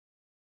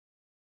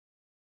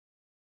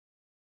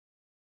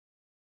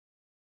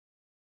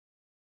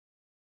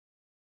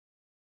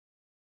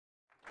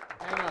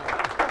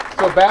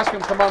So Bascom,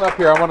 come on up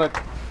here. I want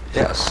to.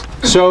 Yes.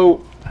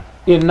 So,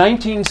 in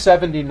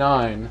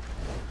 1979,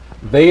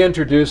 they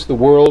introduced the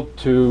world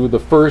to the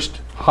first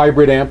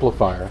hybrid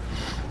amplifier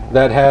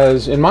that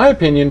has, in my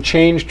opinion,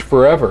 changed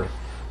forever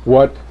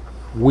what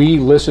we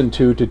listen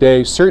to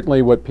today,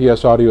 certainly what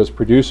PS Audio is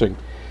producing.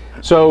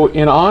 So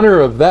in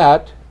honor of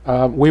that,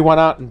 we went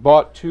out and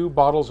bought 2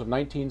 bottles of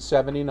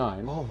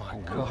 1979 Oh my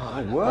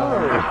God.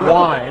 Whoa.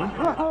 wine.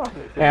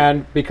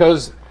 And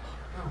because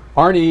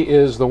Arnie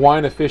is the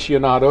wine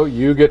aficionado,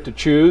 you get to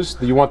choose.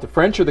 Do you want the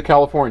French or the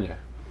California?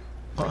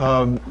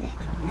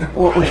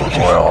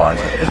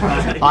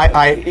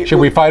 Should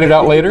we fight it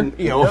out later?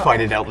 Yeah, we'll fight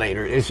it out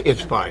later.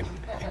 It's fine.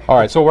 All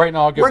right, so right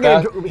now I'll give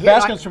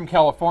Bascom's from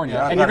California,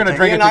 and you're going to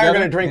drink it together? He and I are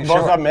going to drink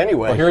both of them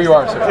anyway. Well, here you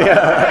are, sir. All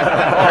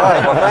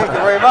right, well, thank you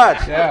very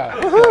much. Yeah.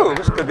 Woohoo,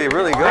 this could be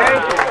really good.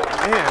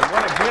 Man,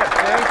 what a gift.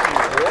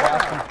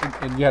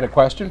 Thank you. And you had a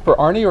question for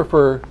Arnie or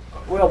for?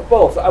 Well,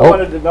 both. I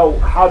wanted to know,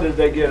 how did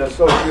they get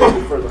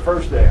associated for the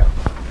first amp?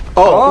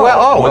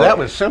 Well, that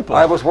was simple.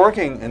 I was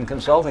working in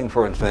consulting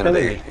for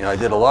Infinity. You know, I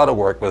did a lot of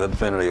work with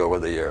Infinity over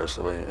the years.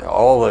 I mean,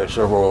 all the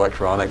servo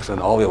electronics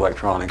and all the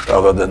electronics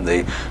other than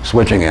the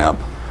switching amp,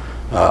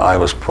 I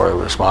was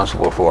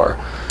responsible for.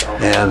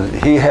 And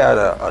he had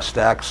a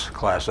Stax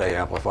Class A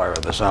amplifier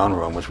in the sound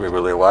room, which we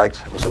really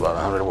liked. It was about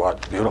a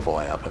 100-watt, beautiful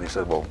amp. And he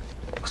said, well,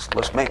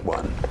 let's make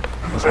one.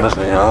 You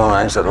know, and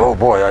I said, oh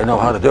boy, I know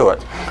how to do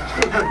it.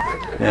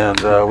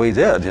 And we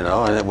did, you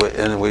know,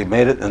 and we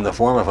made it in the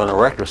form of an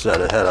erector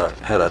set. It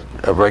had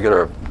a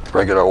regular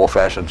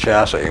old-fashioned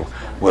chassis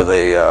with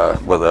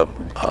a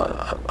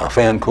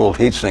fan-cooled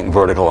heatsink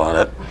vertical on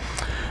it.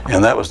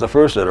 And that was the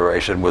first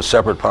iteration with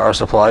separate power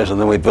supplies, and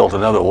then we built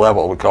another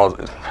level. We called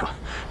it,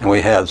 and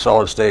we had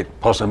solid-state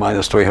plus and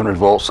minus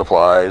 300-volt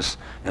supplies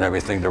and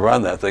everything to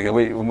run that thing.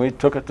 And we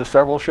took it to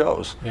several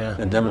shows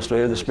and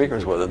demonstrated the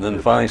speakers with it. And then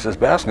finally he says,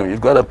 Bascom,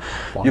 you've got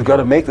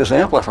to make this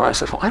amplifier. I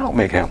said, well, I don't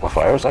make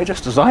amplifiers. I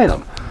just design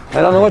them.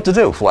 I don't know what to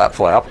do, flap,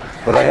 flap.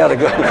 But I had a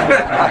good,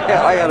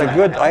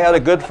 I had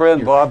a good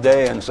friend, Bob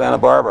Day, in Santa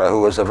Barbara,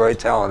 who was a very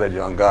talented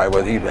young guy.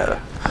 He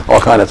had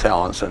all kind of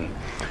talents, and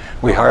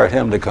we hired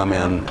him to come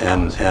in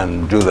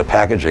and do the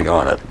packaging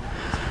on it.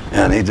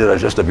 And he did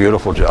just a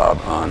beautiful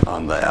job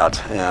on that.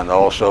 And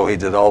also he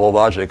did all the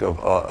logic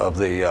of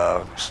the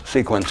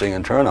sequencing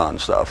and turn-on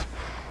stuff.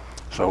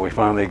 So we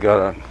finally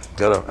got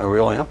a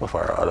real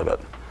amplifier out of it.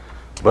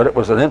 But it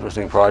was an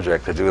interesting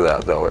project to do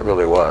that, though. It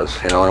really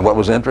was. You know, and what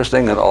was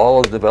interesting in all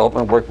of the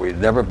development work, we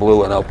never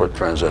blew an output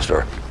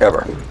transistor,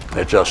 ever.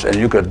 It just, and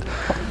you could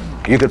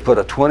put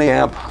a 20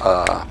 amp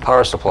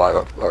power supply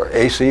or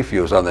AC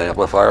fuse on the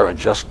amplifier and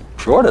just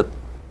short it.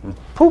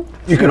 Poop.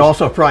 You could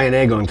also fry an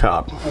egg on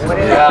top.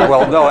 Yeah,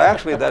 well, no,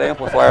 actually that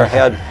amplifier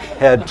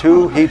had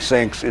 2 heat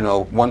sinks, you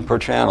know, 1 per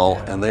channel,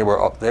 and they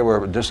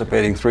were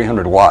dissipating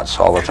 300 watts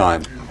all the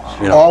time.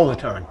 You know. All the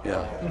time.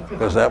 Yeah,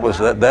 because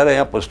that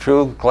amp was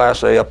true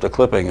Class A up to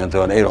clipping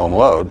into an 8 ohm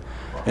load,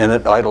 and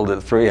it idled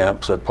at 3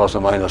 amps at plus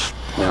or minus,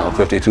 you know,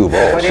 52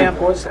 volts. What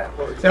amp was that?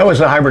 That was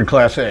the hybrid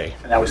Class A.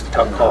 And that was the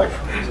top call.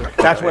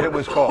 That's what it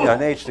was called. Yeah,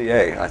 an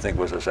HCA, I think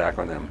was its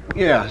acronym.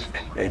 Yeah.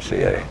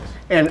 HCA.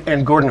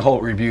 And Gordon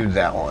Holt reviewed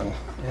that one.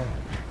 Yeah.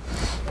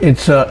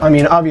 It's, I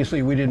mean,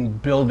 obviously we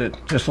didn't build it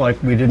just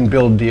like we didn't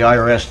build the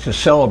IRS to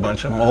sell a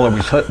bunch of them,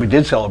 although we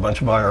did sell a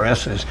bunch of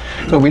IRSs.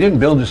 So we didn't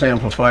build this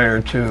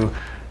amplifier to,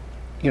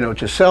 you know,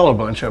 to sell a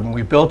bunch of them.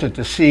 We built it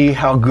to see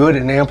how good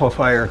an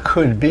amplifier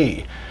could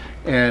be.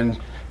 And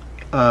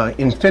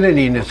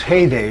Infinity in its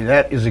heyday,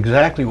 that is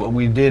exactly what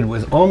we did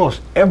with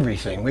almost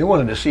everything. We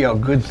wanted to see how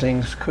good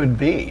things could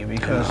be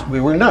because we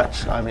were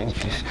nuts. I mean,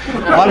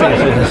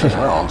 obviously this is...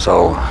 Well,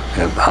 so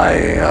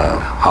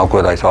how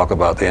could I talk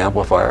about the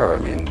amplifier? I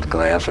mean, can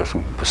I answer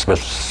some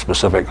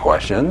specific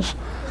questions?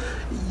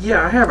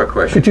 Yeah, I have a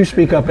question. Could you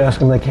speak up, ask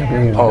him? I can't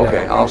hear you. Oh,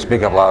 okay, I'll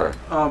speak up louder.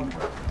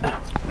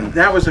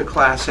 That was a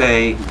Class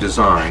A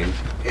design,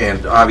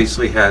 and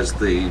obviously has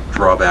the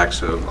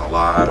drawbacks of a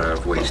lot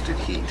of wasted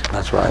heat.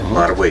 That's right. A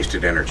lot of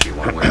wasted energy,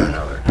 one way or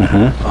another.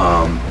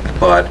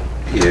 But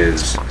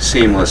is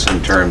seamless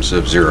in terms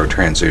of zero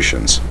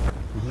transitions.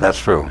 That's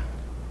true.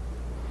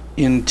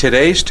 In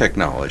today's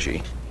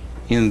technology,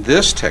 in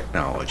this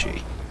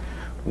technology,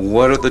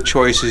 what are the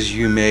choices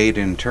you made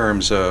in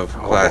terms of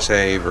Class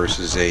A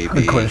versus AB?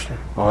 Good question.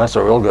 Well, that's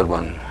a real good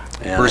one.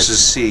 And versus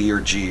C or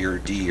G or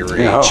D or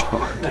no. H?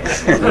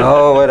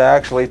 No, it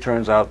actually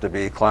turns out to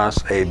be Class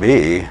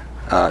AB.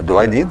 Do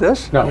I need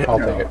this? No, I'll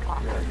take it.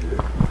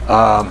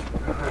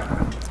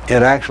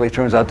 It actually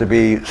turns out to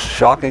be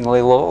shockingly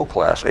low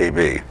Class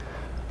AB.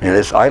 And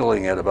it's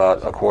idling at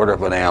about 1/4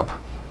 of an amp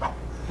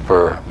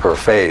per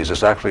phase.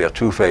 It's actually a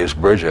 2-phase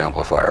bridge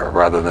amplifier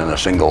rather than a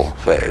single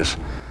phase.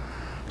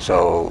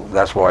 So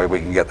that's why we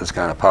can get this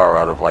kind of power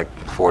out of like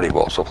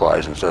 40-volt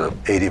supplies instead of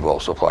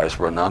 80-volt supplies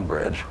for a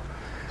non-bridge.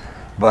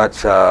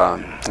 But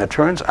it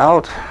turns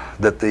out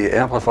that the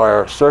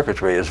amplifier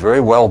circuitry is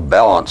very well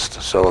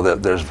balanced so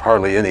that there's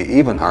hardly any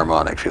even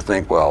harmonics. You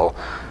think, well,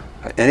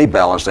 any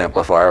balanced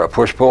amplifier, a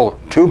push-pull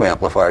tube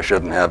amplifier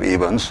shouldn't have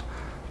evens,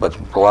 but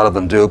a lot of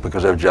them do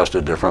because they're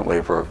adjusted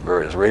differently for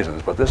various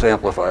reasons. But this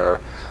amplifier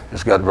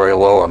has got very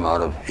low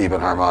amount of even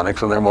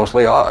harmonics, and they're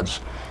mostly odds.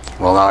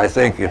 Well, now I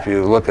think if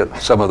you look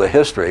at some of the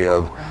history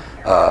of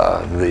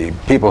the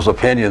people's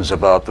opinions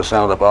about the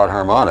sound of odd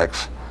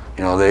harmonics,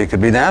 you know, they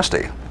could be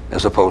nasty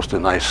as opposed to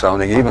nice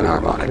sounding even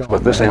harmonics.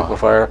 But this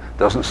amplifier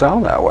doesn't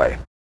sound that way.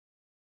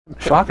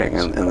 Shocking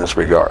in this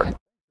regard.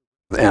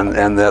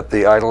 And that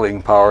the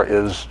idling power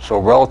is so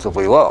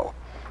relatively low.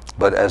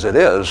 But as it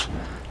is,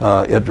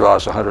 it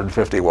draws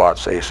 150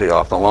 watts AC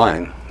off the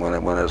line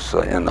when it's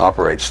in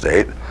operate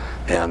state,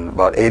 and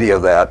about 80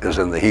 of that is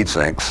in the heat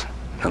sinks,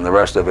 and the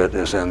rest of it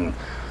is in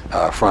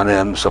front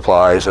end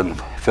supplies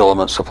and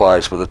filament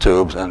supplies for the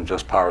tubes and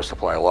just power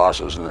supply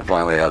losses, and it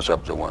finally adds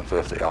up to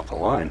 150 off the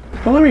line.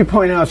 Well, let me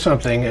point out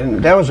something,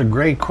 and that was a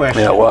great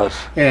question. Yeah, it was.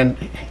 And,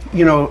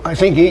 you know, I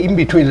think even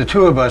between the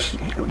two of us,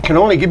 can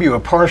only give you a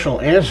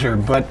partial answer,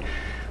 but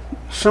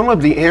some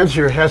of the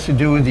answer has to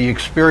do with the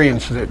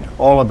experience that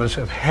all of us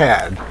have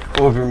had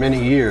over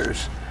many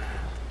years.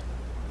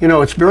 You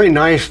know, it's very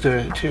nice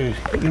to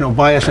you know,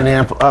 buy us an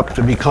amp up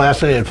to be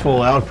Class A at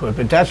full output,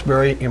 but that's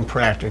very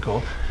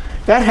impractical.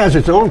 That has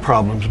its own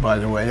problems, by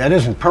the way. That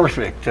isn't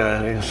perfect.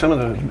 Some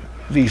of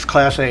these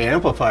Class A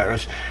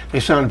amplifiers, they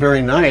sound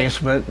very nice,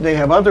 but they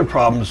have other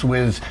problems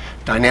with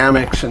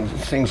dynamics and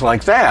things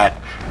like that.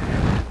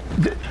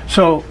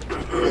 So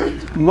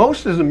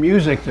most of the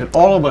music that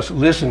all of us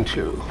listen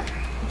to,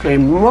 okay,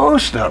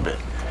 most of it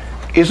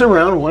is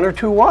around 1 or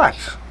 2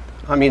 watts.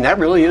 I mean, that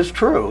really is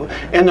true.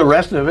 And the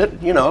rest of it,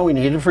 you know, we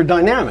need it for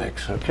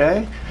dynamics,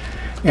 okay?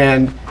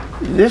 And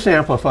this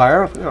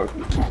amplifier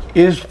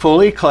is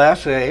fully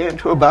Class A and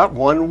to about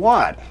 1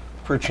 watt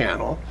per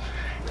channel.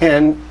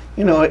 And,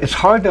 you know, it's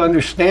hard to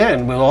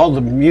understand with all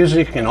the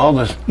music and all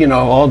the, you know,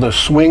 all the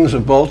swings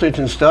of voltage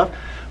and stuff,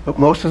 but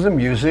most of the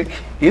music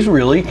is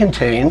really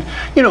contained,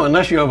 you know,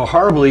 unless you have a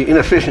horribly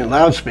inefficient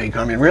loudspeaker,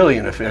 I mean really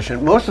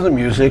inefficient, most of the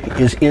music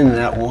is in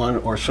that 1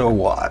 or so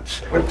watts.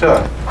 What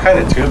kind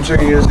of tubes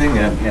are you using,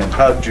 and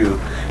how did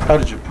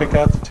you pick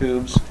out the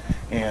tubes,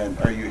 and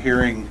are you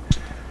hearing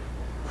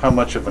how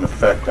much of an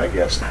effect, I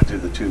guess, do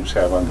the tubes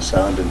have on the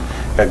sound, and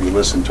have you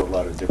listened to a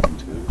lot of different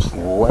tubes?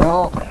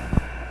 Well,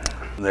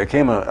 there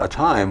came a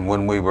time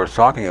when we were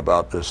talking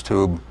about this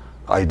tube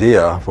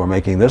idea for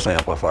making this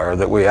amplifier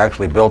that we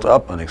actually built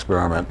up an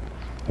experiment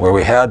where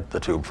we had the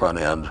tube front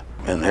end,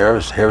 and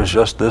here's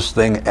just this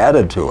thing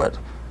added to it,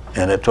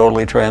 and it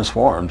totally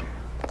transformed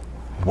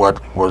what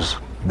was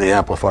the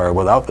amplifier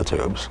without the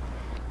tubes.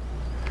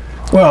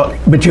 Well,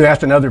 but you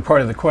asked another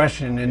part of the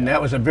question, and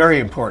that was a very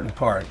important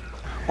part.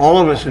 All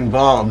of us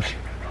involved,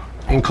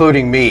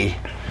 including me,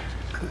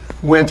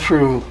 went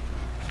through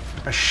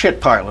a shit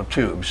pile of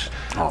tubes.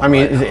 I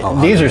mean,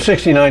 these are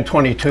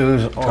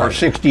 6922s or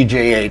 60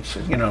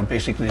 J8s, you know,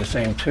 basically the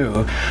same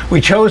tube.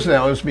 We chose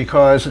those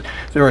because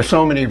there are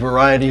so many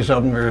varieties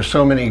of them, there are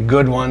so many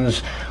good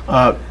ones.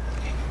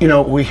 You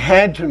know, we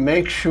had to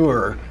make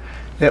sure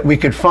that we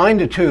could find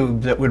a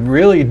tube that would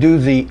really do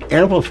the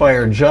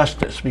amplifier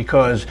justice,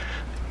 because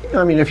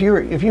I mean, if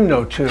you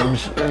know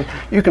tubes,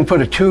 you can put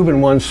a tube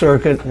in one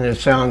circuit and it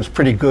sounds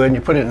pretty good, and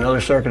you put it in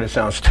another circuit, it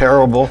sounds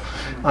terrible.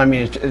 I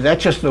mean,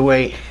 that's just the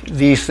way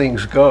these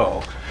things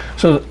go.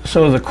 So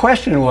the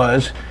question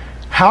was,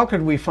 how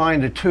could we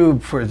find a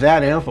tube for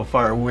that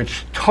amplifier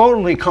which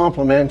totally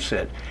complements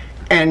it,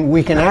 and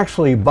we can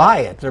actually buy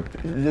it?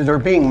 They're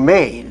being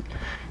made,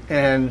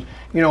 and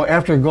you know,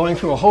 after going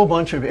through a whole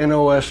bunch of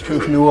NOS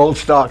tubes, new old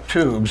stock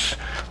tubes,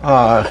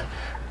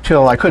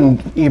 till I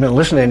couldn't even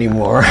listen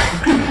anymore.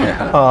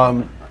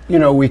 You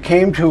know, we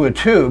came to a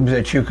tube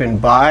that you can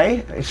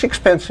buy. It's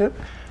expensive,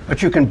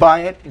 but you can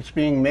buy it. It's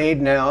being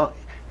made now,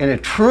 and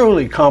it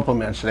truly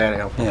complements that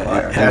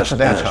amplifier. Yeah,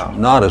 that's how.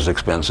 Not as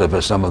expensive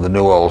as some of the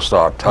new old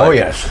stock types. Oh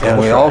yes. And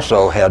we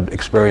also had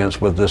experience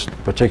with this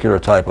particular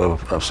type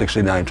of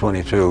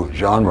 6922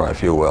 genre,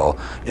 if you will,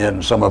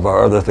 in some of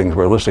our other things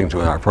we're listening to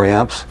in our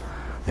preamps.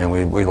 And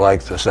we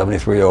liked the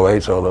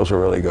 7308, so those are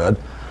really good.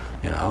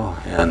 You know,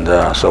 and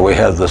so we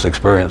had this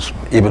experience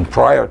even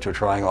prior to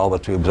trying all the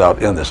tubes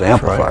out in this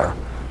amplifier.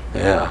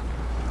 Right. Yeah.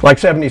 Like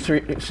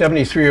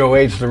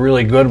 7308s, the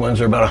really good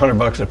ones are about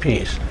 $100 a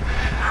piece.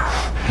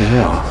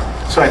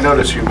 Yeah. So I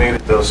noticed you made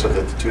it though so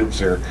that the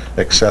tubes are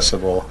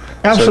accessible.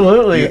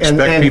 Absolutely. So you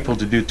expect people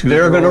to do tubes.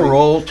 They're going to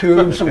roll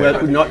tubes,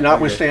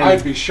 notwithstanding.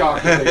 I'd be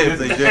shocked if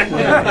they did.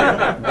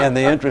 And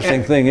the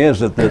interesting thing is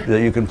that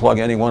you can plug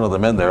any one of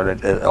them in there,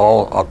 and it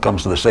all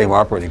comes to the same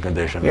operating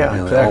condition. Yeah, I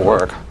mean, exactly. They all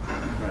work.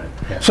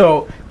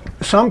 So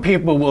some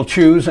people will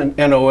choose an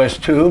NOS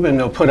tube and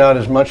they'll put out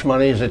as much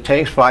money as it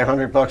takes,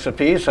 $500 a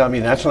piece. I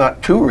mean, that's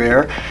not too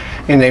rare.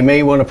 And they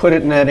may want to put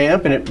it in that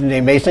amp, and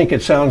they may think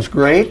it sounds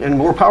great, and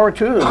more power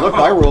to them. Look,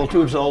 I roll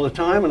tubes all the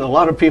time, and a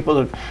lot of people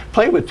that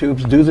play with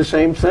tubes do the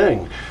same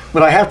thing.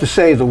 But I have to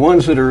say, the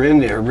ones that are in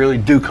there really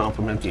do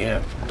complement the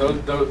amp.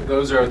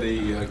 Those are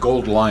the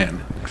Gold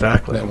Lion.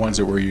 Exactly. The ones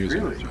that we're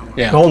using. Really?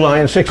 Yeah. Gold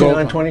Lion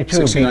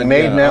 6922 being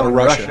made now in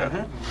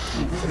Russia.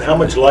 And how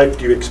much life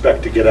do you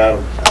expect to get out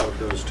of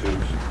those? those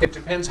tubes? It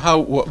depends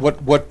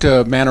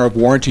what manner of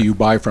warranty you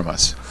buy from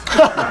us.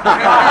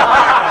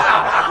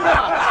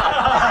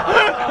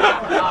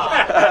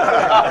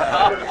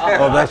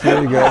 Oh, that's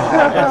really good.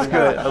 That's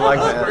good. I like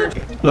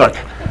that. Look,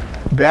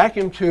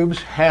 vacuum tubes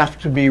have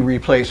to be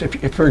replaced.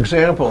 If for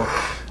example,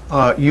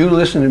 you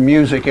listen to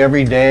music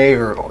every day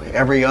or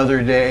every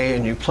other day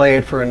and you play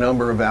it for a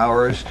number of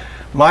hours,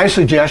 my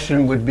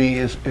suggestion would be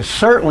is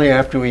certainly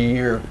after a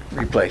year,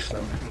 replace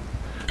them.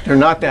 They're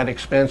not that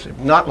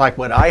expensive, not like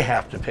what I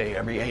have to pay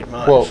every 8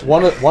 months.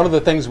 Well, one of the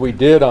things we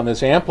did on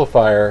this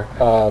amplifier,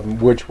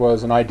 which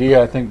was an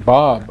idea I think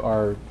Bob,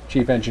 our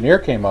chief engineer,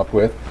 came up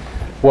with,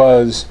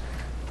 was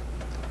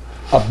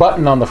a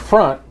button on the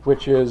front,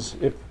 which is,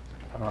 I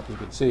don't know if you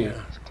can see,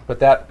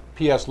 but that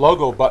PS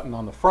logo button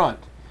on the front,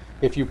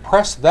 if you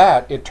press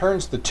that, it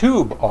turns the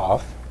tube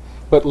off,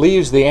 but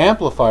leaves the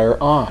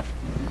amplifier on.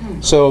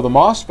 So the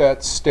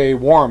MOSFETs stay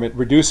warm. It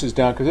reduces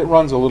down because it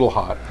runs a little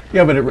hot.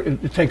 Yeah, but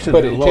it takes it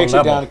But to a it low takes it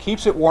level. down, it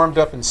keeps it warmed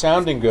up and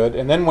sounding good,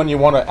 and then when you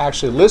want to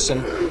actually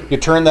listen, you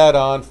turn that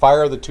on,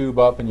 fire the tube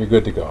up, and you're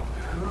good to go.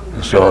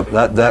 So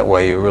that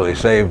way you really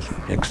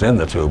extend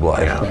the tube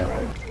life.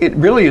 Yeah. It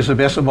really is the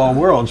best of all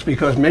worlds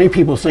because many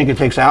people think it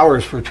takes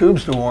hours for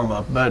tubes to warm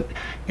up, but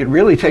it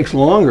really takes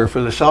longer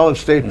for the solid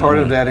state part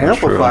of that that's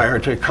true. amplifier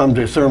to come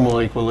to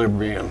thermal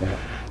equilibrium.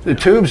 The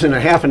tubes in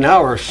a half an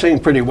hour sing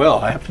pretty well,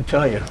 I have to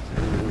tell you.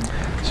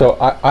 So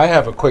I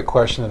have a quick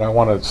question that I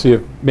want to see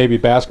if maybe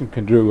Bascom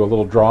can do a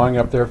little drawing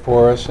up there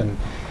for us, and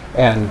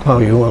Oh,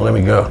 you won't let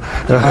me go.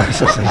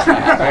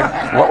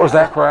 What was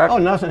that, Craig? Oh,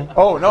 nothing.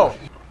 oh no,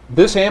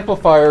 this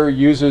amplifier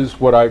uses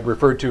what I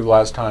referred to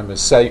last time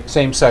as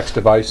same-sex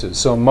devices.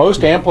 So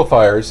most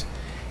amplifiers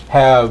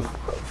have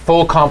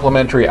full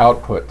complementary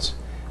outputs,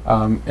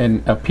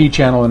 and a P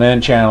channel, an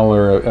N channel,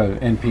 or a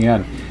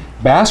NPN.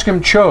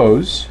 Bascom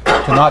chose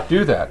to not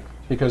do that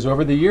because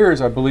over the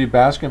years I believe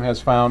Bascom has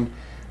found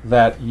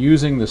that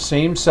using the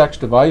same-sex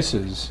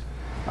devices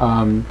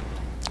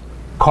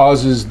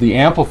causes the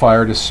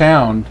amplifier to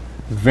sound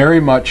very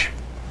much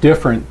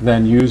different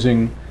than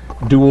using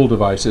dual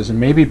devices. And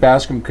maybe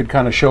Bascom could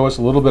kind of show us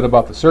a little bit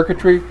about the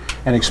circuitry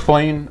and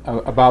explain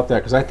about that,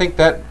 because I think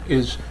that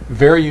is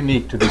very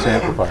unique to this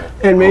amplifier.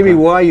 And maybe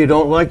why you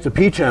don't like the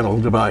P-channel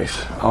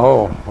device.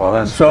 Oh, well,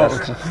 that's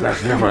different.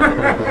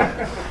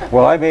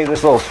 Well, I made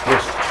this little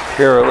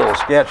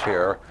sketch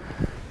here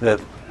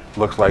that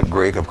looks like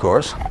Greek, of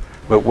course,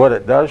 but what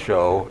it does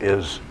show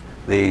is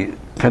the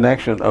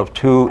connection of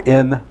two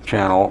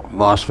N-channel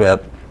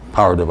MOSFET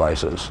power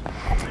devices.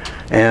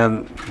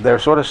 And they're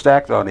sort of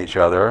stacked on each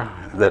other,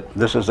 that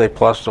this is a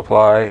plus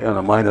supply and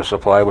a minus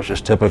supply, which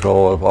is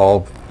typical of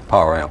all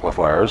power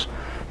amplifiers.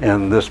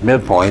 And this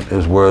midpoint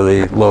is where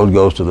the load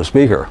goes to the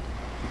speaker.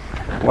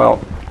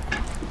 Well,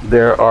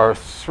 there are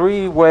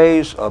three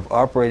ways of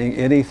operating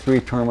any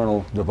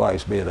three-terminal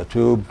device, be it a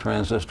tube,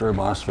 transistor,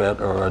 MOSFET,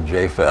 or a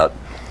JFET.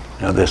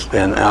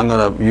 And I'm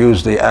going to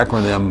use the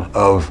acronym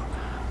of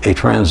a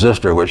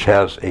transistor, which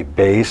has a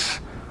base,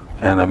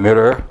 an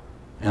emitter,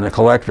 and a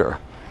collector.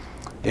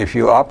 If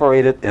you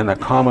operate it in a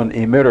common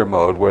emitter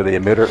mode, where the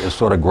emitter is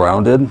sort of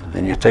grounded,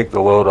 and you take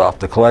the load off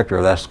the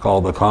collector, that's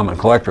called the common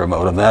collector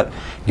mode, and that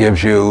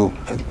gives you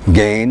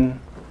gain,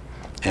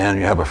 and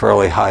you have a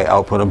fairly high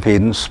output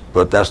impedance,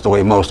 but that's the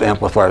way most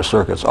amplifier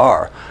circuits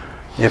are.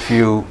 If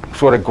you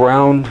sort of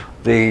ground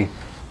the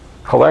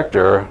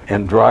collector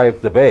and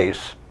drive the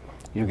base,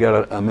 you get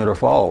an emitter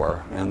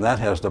follower, and that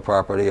has the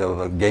property of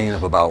a gain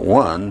of about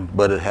 1,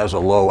 but it has a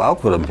low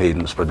output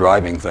impedance for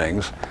driving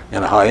things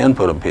and a high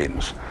input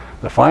impedance.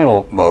 The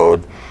final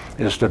mode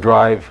is to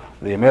drive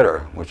the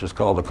emitter, which is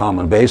called the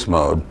common base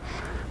mode.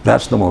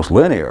 That's the most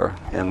linear,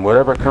 and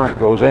whatever current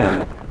goes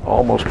in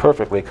almost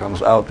perfectly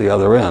comes out the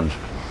other end.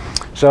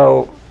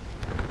 So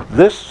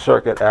this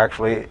circuit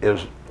actually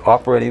is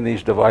operating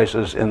these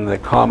devices in the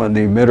common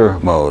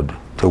emitter mode,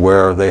 to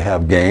where they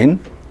have gain.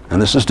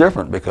 And this is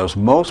different because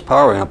most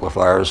power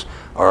amplifiers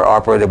are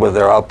operated with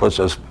their outputs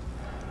as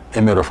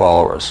emitter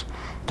followers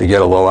to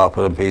get a low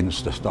output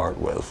impedance to start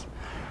with.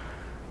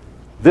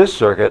 This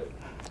circuit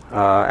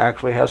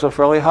actually has a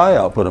fairly high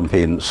output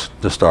impedance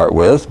to start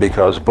with,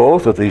 because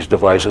both of these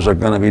devices are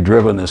going to be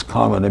driven as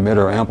common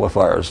emitter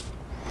amplifiers.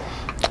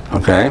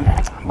 Okay,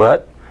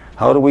 but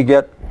how do we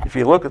get, if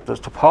you look at the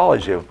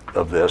topology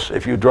of this,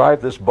 if you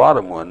drive this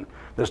bottom one,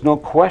 there's no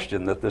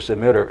question that this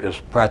emitter is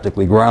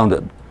practically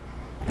grounded,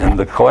 and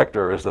the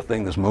collector is the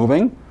thing that's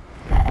moving.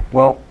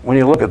 Well, when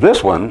you look at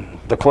this one,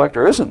 the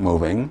collector isn't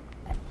moving,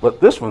 but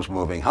this one's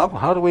moving.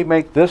 How do we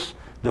make this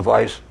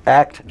device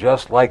act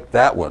just like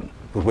that one?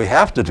 Because we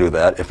have to do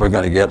that if we're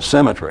going to get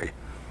symmetry.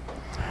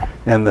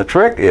 And the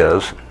trick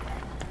is,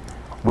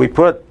 we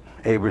put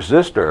a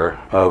resistor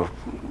of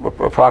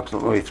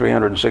approximately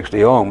 360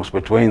 ohms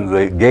between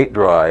the gate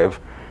drive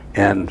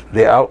and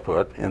the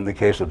output, in the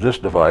case of this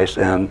device,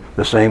 and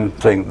the same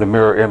thing, the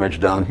mirror image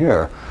down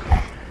here.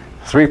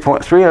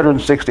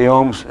 360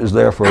 ohms is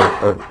there for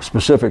a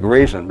specific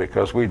reason,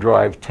 because we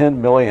drive 10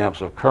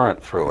 milliamps of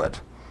current through it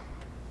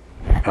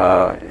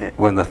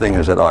when the thing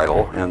is at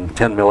idle, and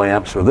 10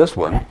 milliamps for this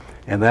one.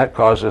 and that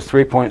causes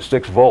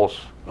 3.6 volts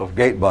of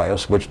gate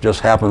bias, which just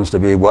happens to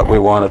be what we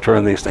want to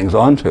turn these things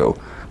onto.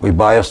 We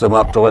bias them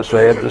up to, let's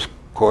say, at this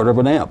 1/4 of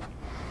an amp.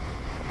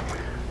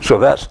 So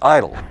that's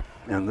idle,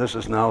 and this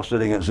is now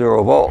sitting at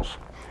 0 volts.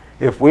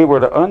 If we were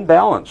to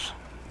unbalance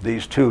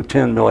these two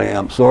 10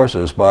 milliamp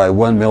sources by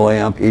 1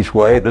 milliamp each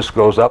way, this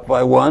goes up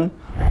by 1,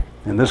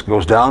 and this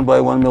goes down by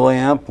 1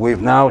 milliamp,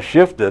 we've now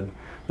shifted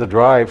the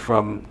drive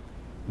from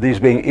these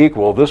being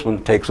equal. This one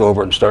takes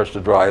over and starts to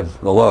drive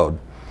the load.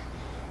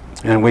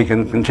 And we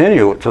can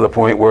continue to the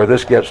point where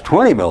this gets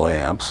 20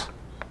 milliamps,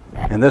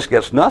 and this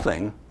gets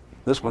nothing.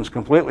 This one's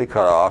completely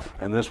cut off,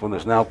 and this one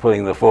is now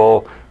putting the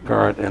full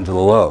current into the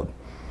load.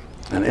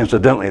 And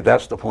incidentally,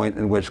 that's the point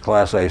in which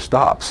Class A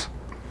stops.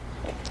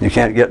 You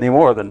can't get any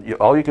more than,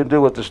 all you can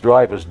do with this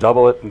drive is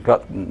double it and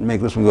cut and make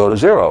this one go to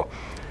 0.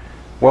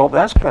 Well,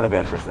 that's kind of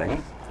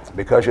interesting,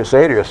 because you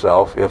say to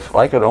yourself, if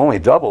I could only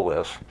double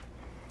this,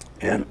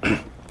 and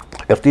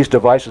if these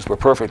devices were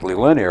perfectly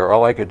linear,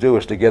 all I could do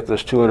is to get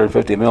this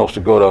 250 mils to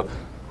go to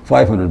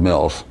 500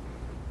 mils,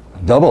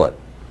 double it.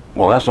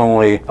 Well, that's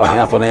only a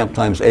half an amp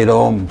times 8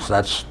 ohms.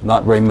 That's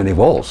not very many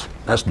volts.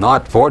 That's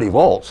not 40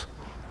 volts.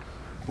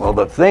 Well,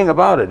 the thing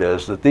about it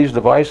is that these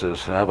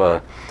devices have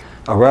a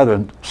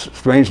rather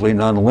strangely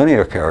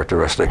nonlinear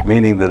characteristic,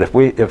 meaning that if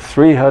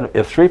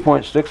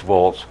 3.6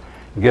 volts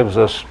gives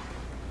us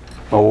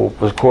a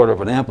 1/4 of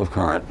an amp of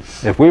current,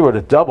 if we were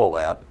to double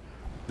that,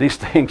 these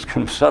things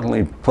can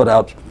suddenly put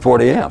out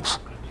 40 amps.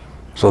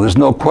 So there's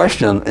no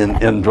question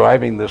in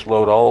driving this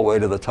load all the way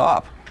to the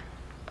top,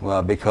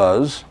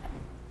 because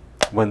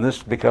when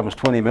this becomes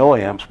 20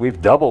 milliamps,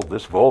 we've doubled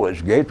this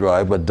voltage gate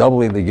drive, but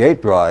doubling the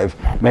gate drive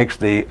makes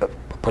the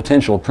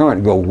potential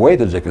current go way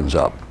the dickens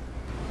up.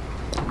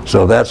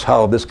 So that's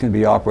how this can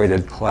be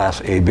operated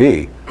Class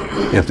AB.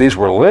 If these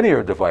were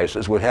linear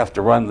devices, we'd have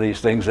to run these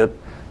things at,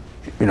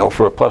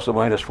 for a plus or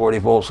minus 40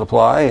 volt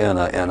supply and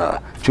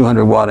a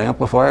 200 watt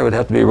amplifier, would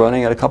have to be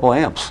running at a couple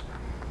amps,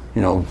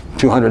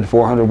 200,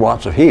 400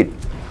 watts of heat.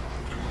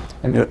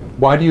 And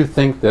why do you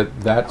think that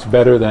that's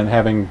better than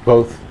having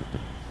both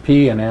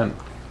P and N?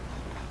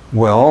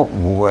 Well,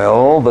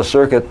 the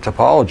circuit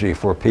topology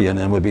for P and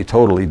N would be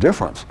totally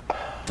different.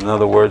 In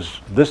other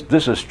words,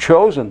 this is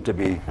chosen to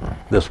be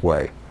this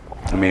way.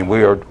 I mean,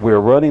 we are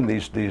running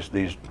these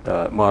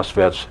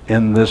MOSFETs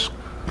in this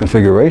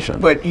configuration.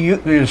 But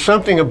there's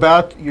something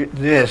about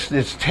this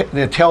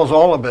that tells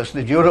all of us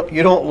that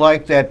you don't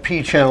like that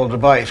P-channel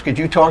device. Could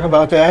you talk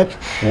about that?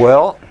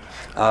 Well,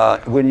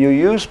 when you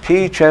use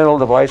P-channel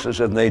devices,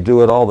 and they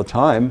do it all the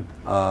time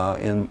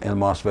in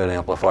MOSFET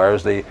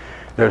amplifiers,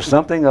 there's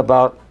something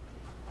about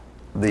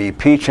the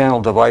P-channel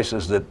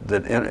devices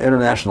that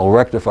International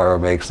Rectifier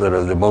makes that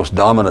are the most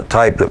dominant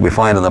type that we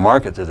find in the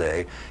market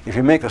today. If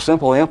you make a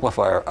simple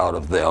amplifier out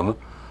of them,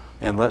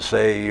 and let's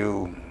say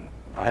you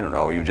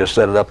just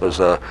set it up as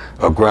a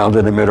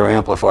grounded emitter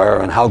amplifier,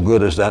 and how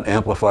good is that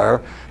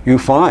amplifier? You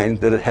find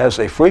that it has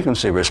a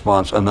frequency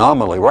response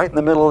anomaly right in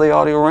the middle of the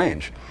audio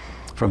range.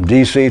 From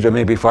DC to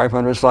maybe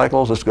 500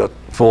 cycles, it's got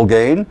full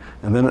gain,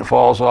 and then it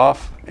falls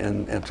off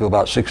into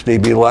about 6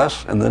 dB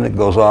less, and then it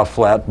goes off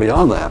flat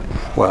beyond that.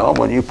 Well,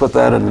 when you put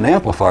that in an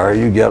amplifier,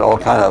 you get all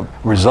kind of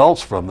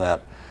results from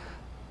that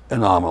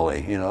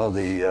anomaly.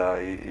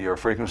 Your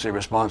frequency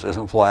response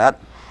isn't flat,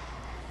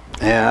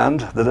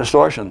 and the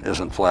distortion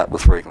isn't flat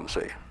with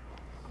frequency.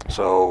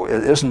 So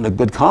it isn't a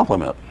good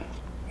complement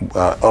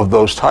of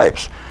those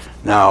types.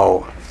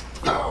 Now,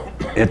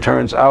 it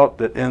turns out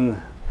that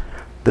in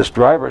this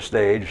driver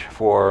stage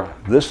for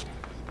this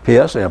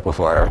PS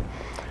amplifier,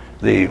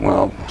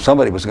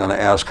 somebody was going to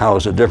ask, how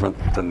is it different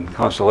than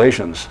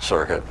Constellation's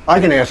circuit? I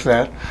can ask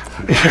that.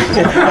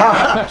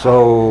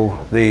 So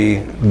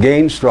the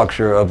gain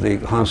structure of the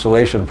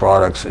Constellation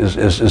products is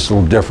a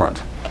little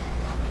different,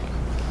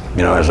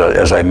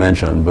 as I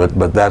mentioned,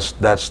 but that's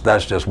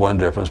just one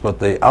difference. But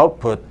the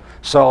output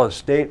solid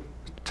state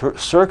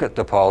circuit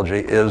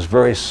topology is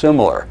very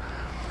similar,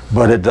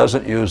 but it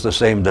doesn't use the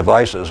same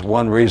devices.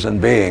 One reason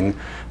being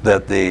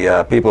that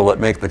the people that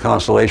make the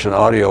Constellation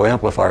audio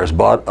amplifiers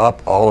bought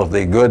up all of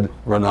the good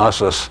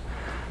Renesas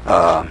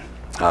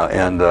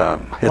and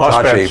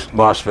Hitachi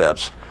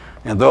MOSFETs,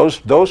 and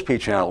those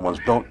P-channel ones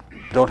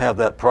don't have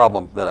that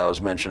problem that I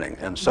was mentioning.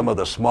 And some of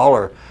the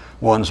smaller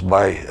ones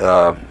by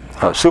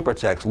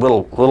Supertex,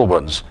 little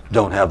ones,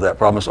 don't have that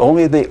problem. It's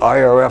only the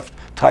IRF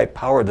type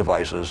power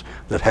devices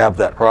that have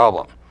that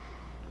problem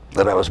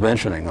that I was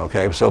mentioning,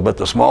 okay? So, but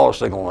the smaller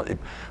signal,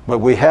 but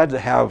we had to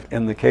have,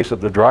 in the case of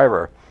the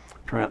driver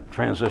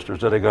transistors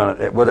that are going,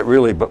 what it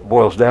really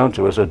boils down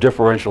to is a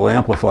differential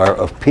amplifier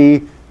of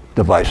P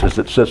devices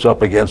that sits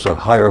up against a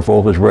higher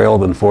voltage rail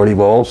than 40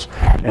 volts,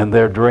 and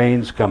their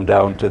drains come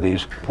down to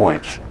these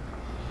points.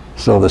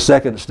 So the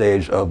second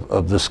stage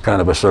of this kind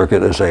of a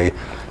circuit is a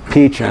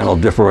P-channel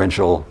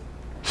differential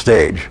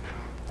stage,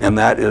 and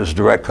that is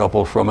direct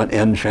coupled from an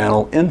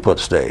N-channel input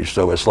stage.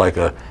 So it's like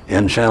a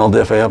N-channel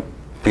diff amp,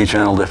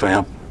 P-channel diff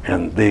amp,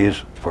 and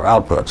these for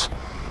outputs.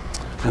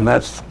 And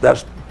that's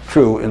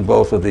true in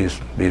both of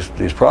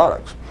these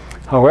products.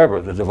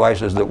 However, the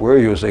devices that we're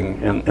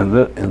using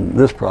in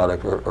this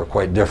product are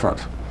quite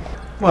different.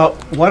 Well,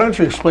 why don't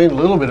you explain a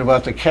little bit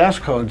about the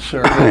cascode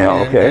circuit?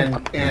 Yeah, okay.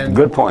 And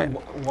Good point.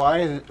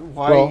 Why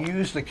Well,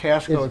 use the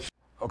cascode?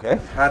 Okay.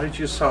 How did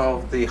you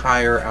solve the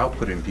higher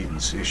output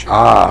impedance issue?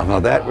 Now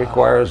that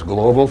requires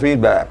global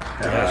feedback.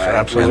 Yes,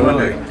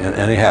 absolutely.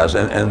 And it has.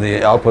 And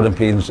the output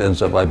impedance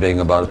ends up by being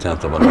about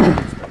 1/10 of an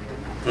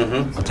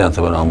ohm. A tenth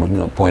of an ohm,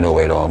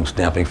 0.08 ohms,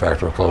 damping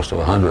factor of close to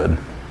 100,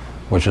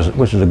 which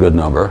is a good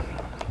number,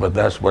 but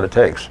that's what it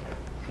takes.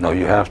 No,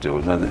 you have to.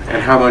 And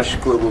how much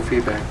global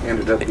feedback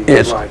ended up being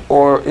It's applied?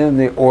 or in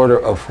the order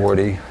of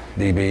 40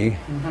 dB.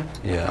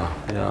 Yeah.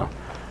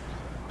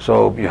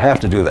 So you have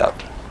to do that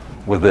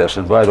with this.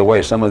 And by the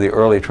way, some of the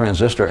early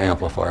transistor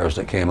amplifiers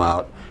that came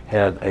out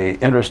had a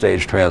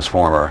interstage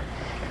transformer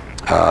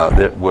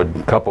that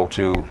would couple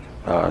to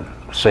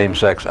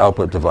same-sex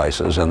output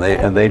devices, and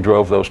they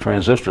drove those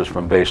transistors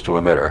from base to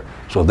emitter.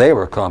 So they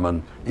were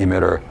common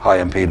emitter high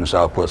impedance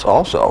outputs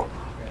also,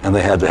 and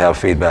they had to have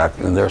feedback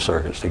in their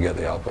circuits to get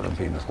the output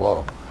impedance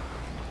low.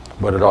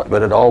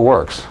 But it all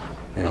works.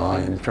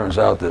 And it turns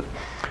out that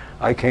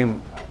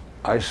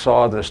I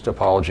saw this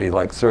topology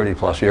like 30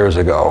 plus years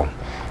ago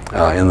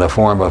in the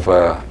form of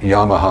a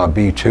Yamaha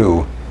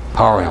B2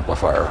 power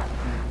amplifier.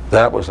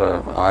 That was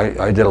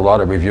I did a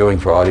lot of reviewing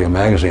for Audio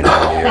Magazine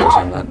over the years,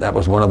 and that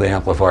was one of the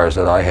amplifiers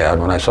that I had.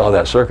 When I saw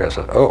that circuit, I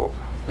said, oh,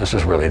 this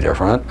is really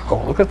different.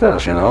 Oh, look at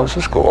this, this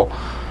is cool.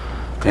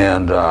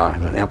 And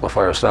the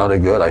amplifier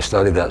sounded good. I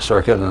studied that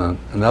circuit, and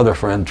another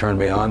friend turned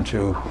me on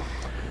to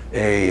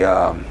a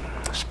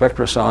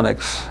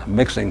Spectrasonics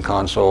mixing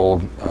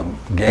console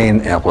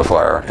gain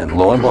amplifier, and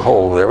lo and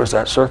behold, there was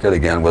that circuit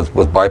again with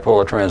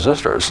bipolar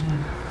transistors.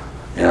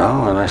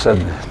 And I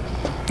said,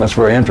 that's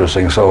very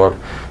interesting. So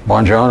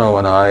Bongiorno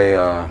and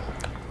I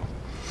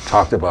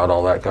talked about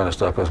all that kind of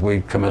stuff because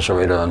we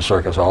commiserated on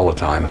circuits all the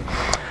time.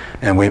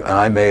 And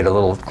I made a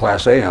little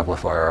Class A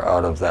amplifier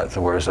out of that,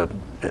 where it's a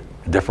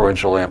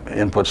differential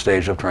input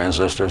stage of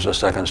transistors, a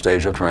second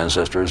stage of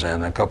transistors,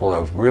 and a couple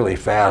of really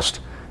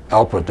fast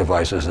output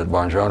devices that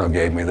Bongiorno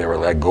gave me. They were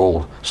like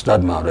gold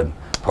stud-mounted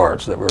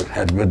parts that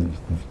had good,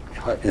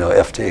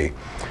 FT.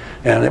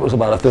 And it was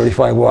about a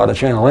 35 watt a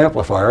channel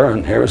amplifier,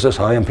 and here's this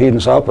high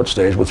impedance output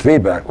stage with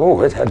feedback.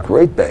 Oh, it had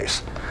great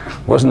bass.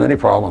 Wasn't any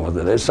problem with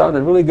it. It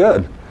sounded really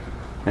good.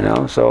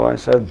 So I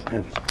said,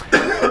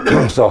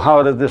 so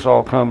how did this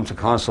all come to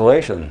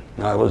Constellation?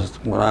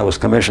 When I was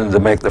commissioned to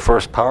make the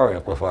first power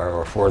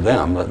amplifier for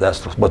them,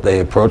 that's what they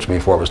approached me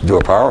for, was to do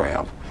a power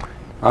amp.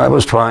 I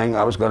was going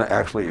to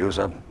actually use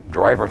a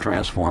driver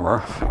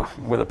transformer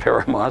with a pair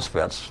of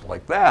MOSFETs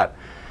like that.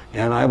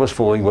 And I was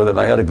fooling with it.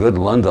 I had a good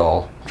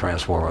Lundahl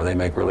transformer. They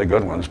make really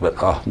good ones,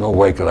 but no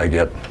way could I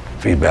get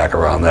feedback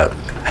around that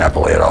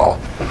happily at all.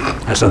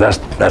 I said,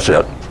 that's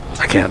it.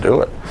 I can't do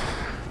it.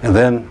 And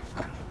then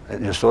it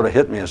just sort of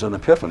hit me as an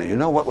epiphany. You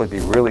know what would be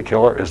really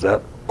killer is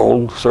that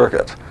old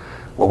circuit,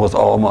 with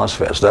all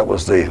MOSFETs. That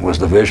was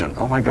the vision.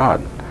 Oh my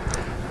God.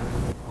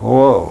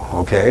 Whoa.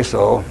 Okay.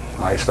 So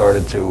I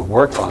started to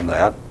work on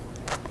that,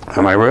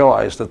 and I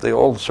realized that the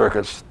old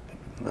circuits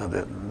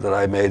that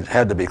I made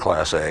had to be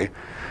Class A.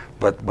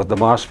 But the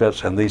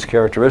MOSFETs and these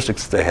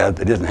characteristics they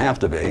didn't have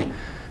to be.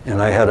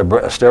 And I had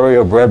a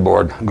stereo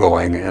breadboard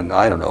going in,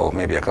 I don't know,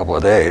 maybe a couple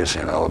of days,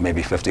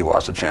 maybe 50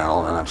 watts a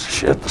channel. And I'm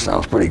shit, this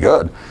sounds pretty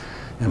good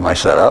in my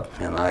setup.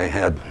 And I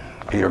had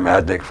Peter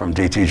Madnick from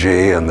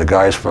DTG and the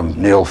guys from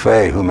Neil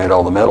Fay, who made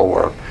all the metal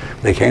work.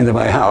 They came to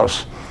my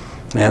house,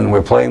 and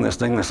we're playing this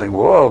thing. They say,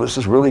 whoa, this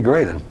is really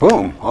great. And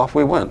boom, off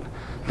we went.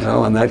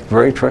 And that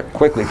very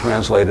quickly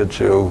translated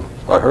to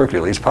a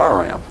Hercules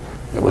power amp.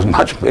 It was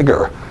much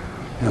bigger.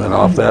 And then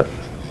off that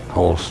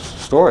whole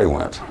story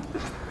went.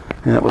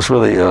 And it was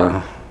really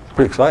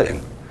pretty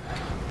exciting.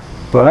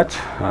 But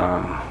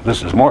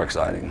this is more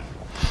exciting,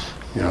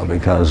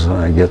 because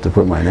I get to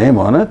put my name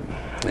on it,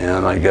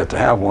 and I get to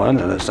have one,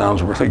 and it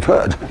sounds really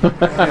good.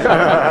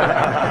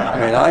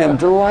 I am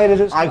delighted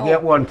as hell. I get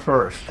one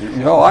first.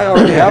 No, I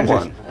already have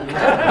one.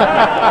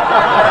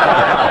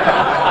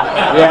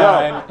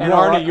 Yeah, and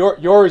Arnie,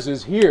 yours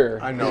is here.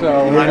 I know.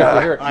 So we're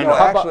gonna hear it. I know.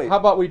 How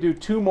about we do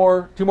two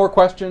more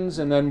questions,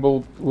 and then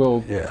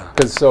we'll Yeah.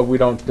 because so we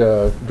don't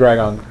drag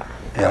on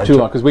too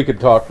long, because we could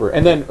talk for,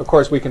 and then of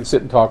course we can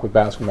sit and talk with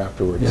Bascom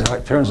afterwards. Yeah,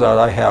 it turns out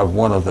I have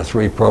one of the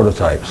 3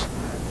 prototypes.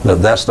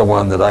 That's the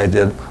one that I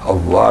did a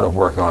lot of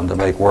work on to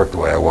make work the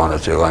way I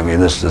wanted to.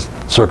 This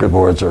circuit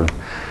boards are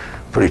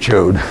pretty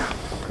chewed.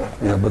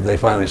 But they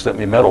finally sent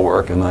me metal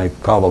work, and I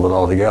cobbled it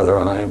all together,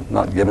 and I'm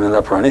not giving it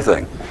up for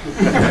anything.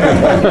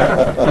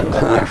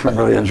 I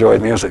really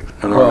enjoyed music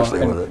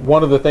enormously with it.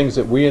 One of the things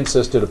that we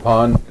insisted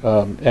upon,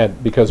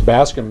 and because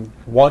Bascom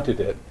wanted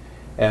it,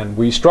 and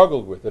we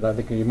struggled with it, I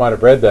think you might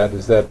have read that,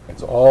 is that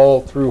it's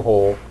all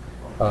through-hole,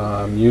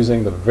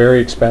 using the very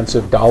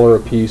expensive $1 a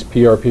piece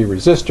PRP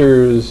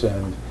resistors,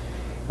 and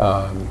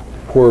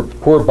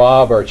poor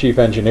Bob, our chief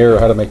engineer,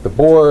 had to make the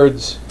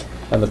boards,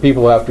 and the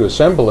people who have to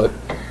assemble it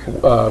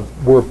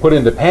were put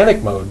into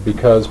panic mode,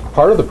 because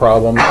part of the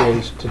problem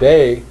is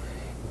today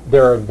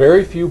there are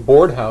very few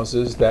board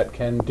houses that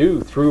can do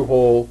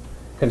through-hole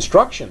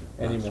construction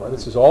anymore.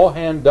 This is all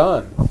hand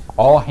done,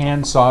 all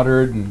hand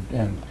soldered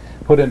and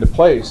put into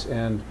place.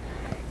 And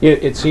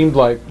it seemed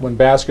like when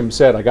Bascom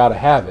said, "I got to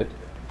have it,"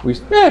 we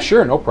said, "Yeah,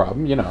 sure, no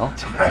problem, you know."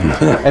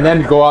 And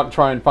then go out and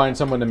try and find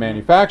someone to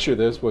manufacture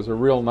this was a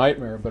real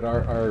nightmare. But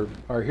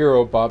our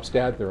hero, Bob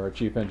Stadler, our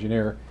chief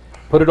engineer,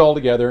 put it all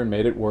together and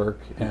made it work.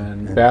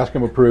 And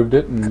Bascom approved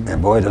it.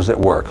 And boy, does it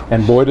work.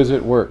 And boy, does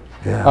it work.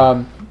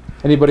 Yeah.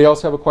 Anybody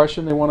else have a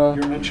question they want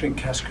You're to? mentioning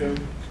Cascode?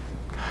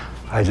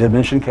 I did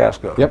mention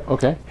Cascode. Yep,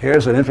 okay.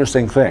 Here's an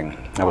interesting thing.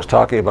 I was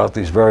talking about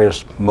these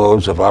various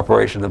modes of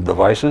operation of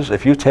devices.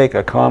 If you take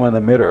a common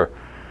emitter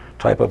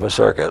type of a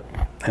circuit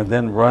and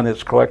then run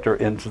its collector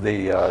into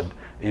the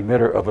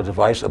emitter of a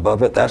device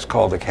above it, that's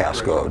called a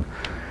cascode.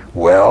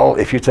 Well,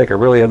 if you take a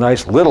really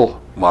nice little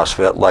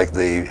MOSFET like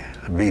the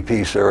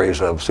BP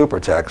series of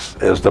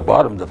Supertex is the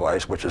bottom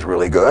device, which is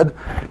really good,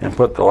 and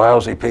put the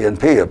lousy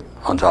PNP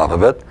on top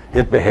of it,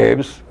 it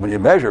behaves, when you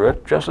measure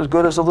it, just as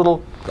good as the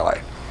little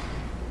guy.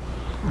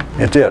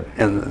 It did,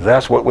 and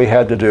that's what we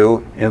had to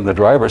do in the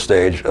driver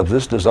stage of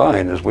this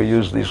design. Is we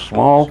used these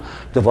small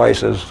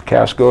devices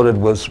cascoded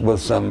with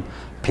some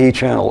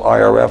P-channel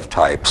IRF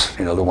types,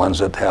 you know, the ones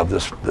that have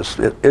this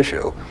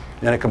issue,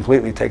 and it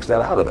completely takes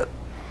that out of it.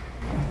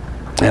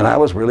 And I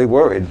was really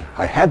worried.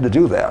 I had to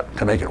do that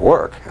to make it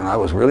work, and I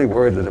was really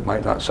worried that it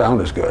might not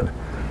sound as good.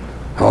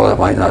 Oh, it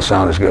might not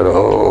sound as good.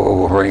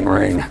 Oh, ring,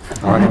 ring.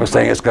 I was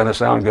saying it's going to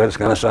sound good, it's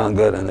going to sound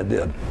good, and it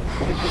did.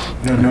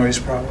 No noise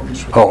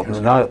problems? Oh,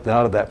 not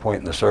at that point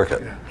in the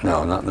circuit.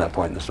 No, not at that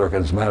point in the circuit.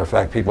 As a matter of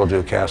fact, people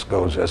do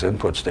cascodes as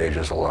input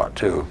stages a lot,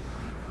 too.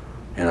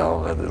 You know,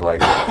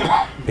 like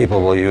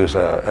people will use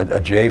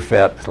a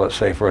JFET, let's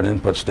say, for an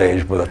input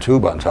stage with a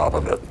tube on top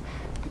of it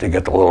to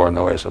get the lower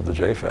noise of the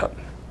JFET.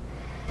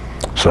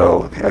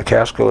 So a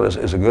cascode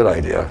is a good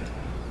idea.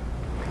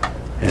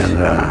 And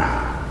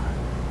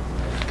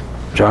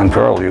John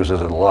Pearl uses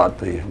it a lot.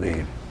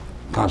 The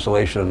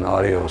Constellation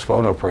Audio's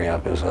phono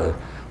preamp is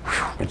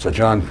it's a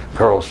John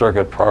Pearl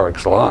circuit par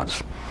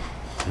excellence.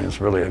 And it's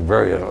really a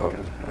very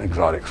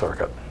exotic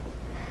circuit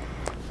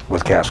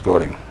with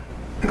cascoding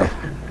of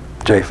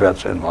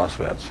JFETs and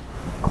MOSFETs.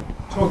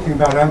 Talking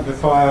about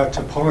amplifier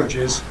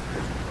topologies,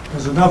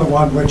 there's another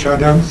one which I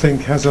don't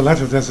think has a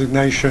letter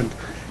designation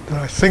that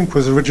I think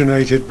was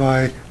originated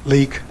by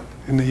Leek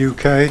in the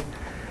UK,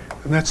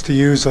 and that's to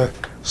use a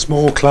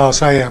small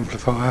class A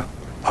amplifier,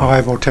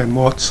 5 or 10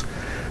 watts,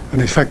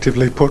 and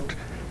effectively put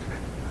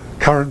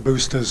current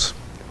boosters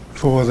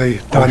for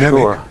the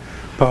dynamic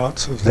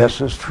parts of the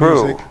This is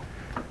true. music,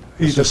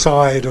 either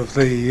side of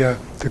the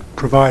to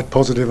provide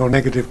positive or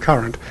negative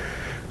current.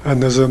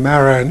 And there's a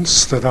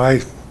Marantz that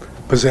I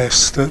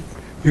possess that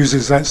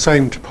uses that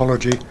same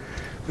topology.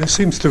 It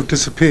seems to have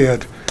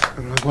disappeared,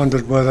 and I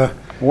wondered whether...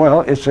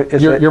 Well,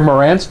 Your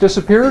Marantz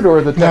disappeared,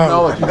 or the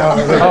technology? No.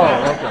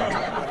 Oh,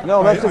 okay.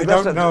 No, I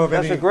don't know of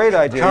that's any a great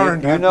idea.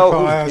 current You know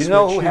amplifiers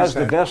who which has use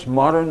the that. best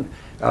modern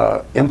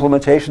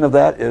implementation of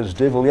that is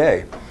De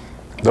Villiers.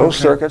 Those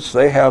Okay. circuits,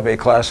 they have a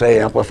Class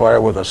A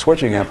amplifier with a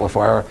switching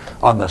amplifier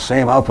on the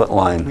same output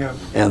line, Yeah.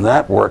 and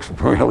that works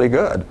really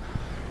good.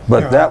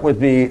 But Yeah. that would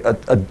be a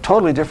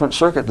totally different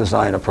circuit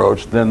design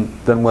approach than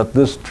what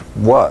this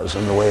was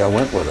and the way I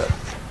went with it.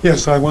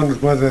 Yes, I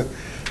wondered whether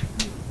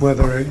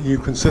you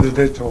considered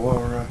it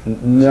or...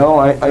 No,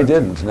 I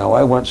didn't. No,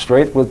 I went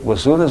straight with,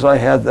 as soon as I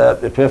had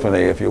that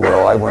epiphany, if you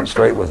will, I went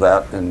straight with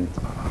that and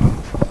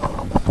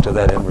to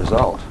that end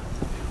result.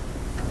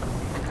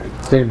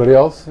 Does anybody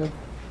else?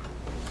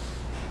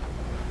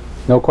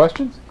 No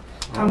questions?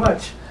 How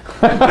much?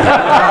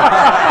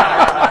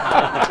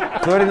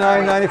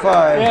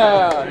 $39.95.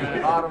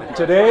 Yeah.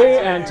 Today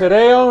and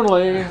today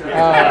only,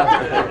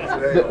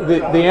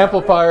 the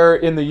amplifier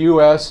in the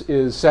U.S.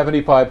 is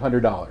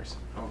 $7,500.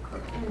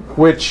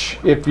 Which,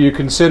 if you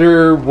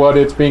consider what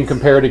it's being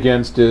compared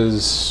against,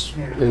 and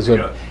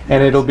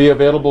it'll be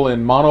available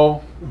in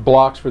mono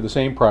blocks for the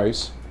same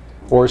price,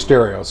 or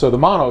stereo. So the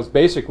mono is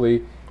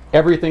basically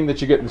everything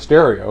that you get in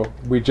stereo.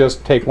 We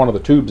just take one of the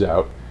tubes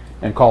out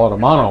and call it a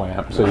mono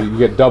amp. So you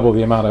get double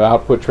the amount of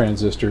output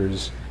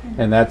transistors,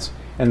 and that's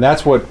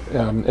what.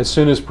 As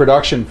soon as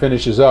production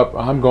finishes up,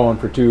 I'm going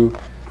for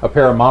a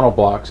pair of mono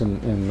blocks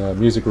in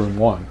Music Room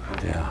 1.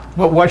 Yeah.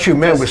 But what you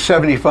meant was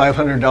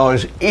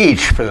 $7,500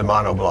 each for the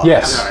monoblock.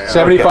 Yes,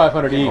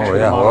 $7,500 each. Oh, for the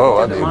yeah. mono.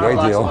 Whoa, that'd be a great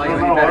deal.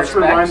 No, let's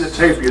rewind the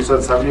tape. You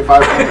said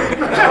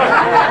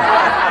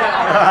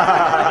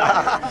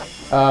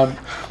 7,500.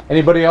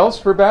 Anybody else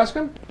for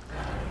Bascom?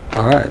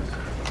 All right.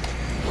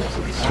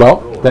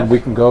 Well, then we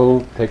can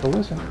go take a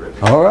listen.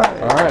 All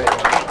right. All right.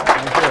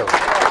 Thank you.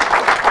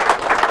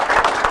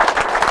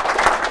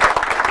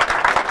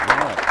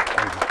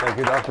 Thank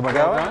you, Dr.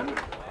 McGowan.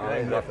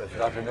 Well done.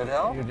 Dr.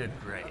 Goodell. You did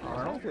great.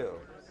 Thank you.